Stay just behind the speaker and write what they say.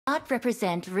not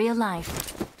represent real life.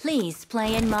 Please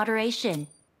play in moderation,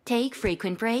 take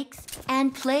frequent breaks,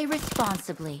 and play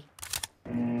responsibly.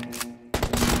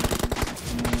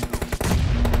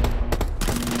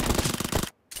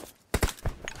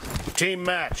 Team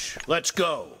match, let's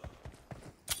go.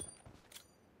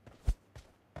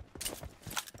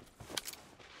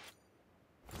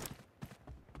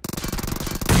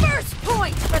 First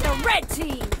point for the red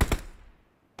team!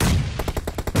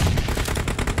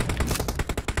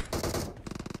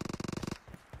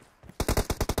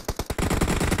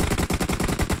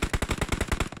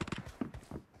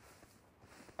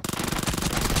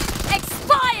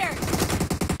 Expired!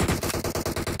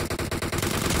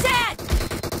 Dead!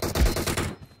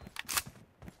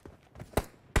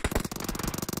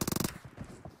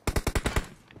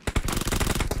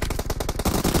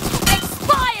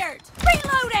 Expired!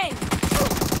 Reloading!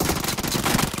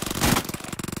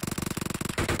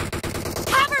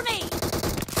 Cover me!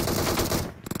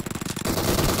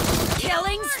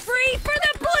 Killing spree for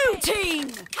the blue team!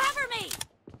 Cover me!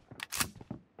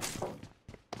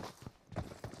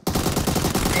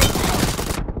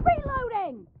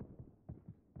 Reloading!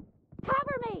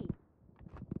 Cover me!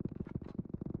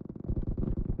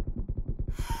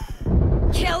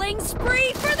 Killing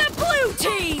spree for the blue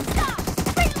team! Stop!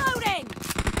 Reloading!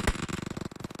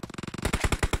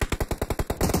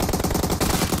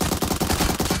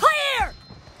 Clear!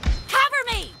 Cover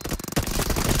me!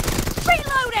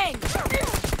 Reloading!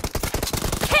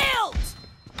 Killed!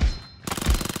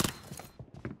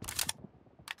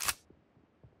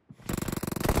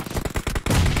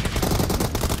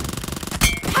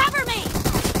 Cover me!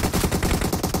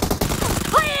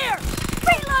 Clear!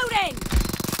 Reloading!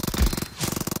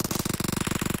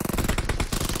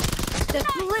 The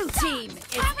blue team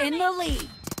is in the lead.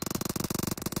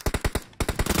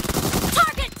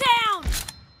 Target down!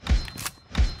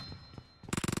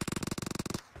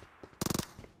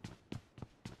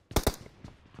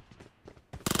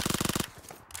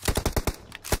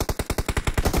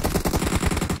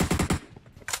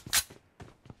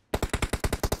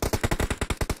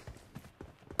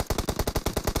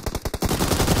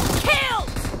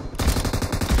 Killed!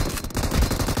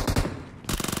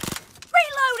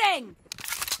 Reloading!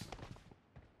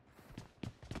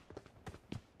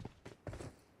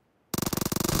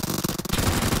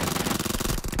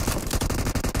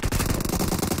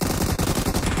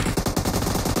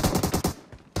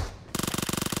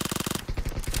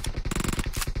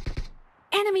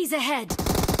 Enemies ahead!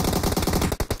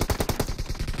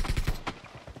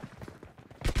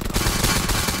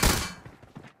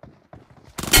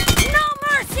 No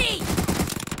mercy!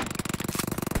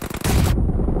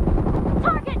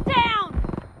 Target down!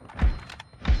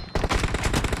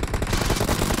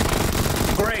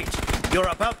 Great, you're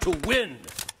about to win.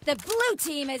 The blue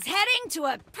team is heading to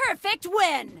a perfect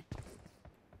win!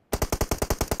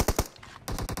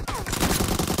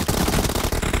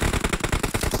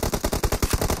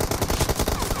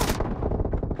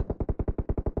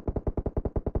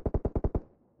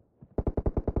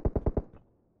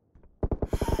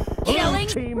 Killing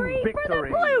team spree for the victory.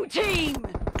 blue team!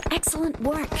 Excellent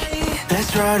work.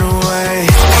 Let's run away.